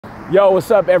Yo,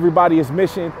 what's up everybody? It's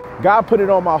Mission. God put it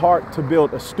on my heart to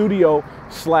build a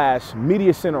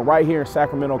studio/media center right here in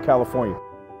Sacramento, California.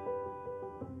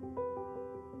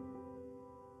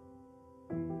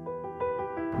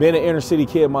 Being an inner city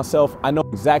kid myself, I know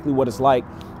exactly what it's like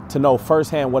to know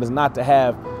firsthand what it's not to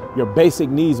have your basic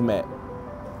needs met.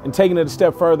 And taking it a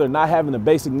step further, not having the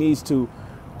basic needs to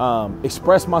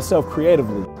express myself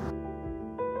creatively.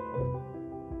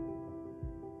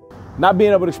 Not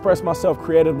being able to express myself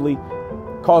creatively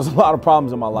caused a lot of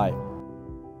problems in my life.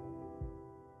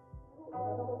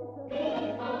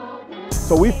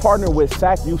 So we've partnered with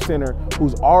SAC Youth Center,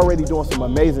 who's already doing some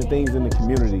amazing things in the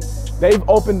community. They've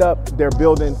opened up their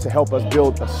building to help us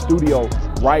build a studio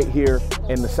right here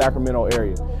in the Sacramento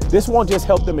area. This won't just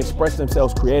help them express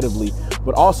themselves creatively,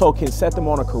 but also can set them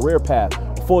on a career path,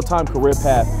 a full-time career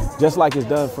path, just like it's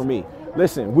done for me.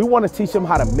 Listen, we want to teach them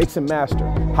how to mix and master,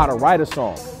 how to write a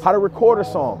song, how to record a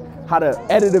song, how to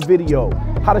edit a video,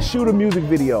 how to shoot a music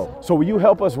video. So will you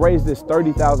help us raise this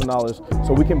 $30,000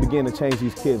 so we can begin to change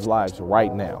these kids' lives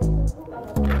right now?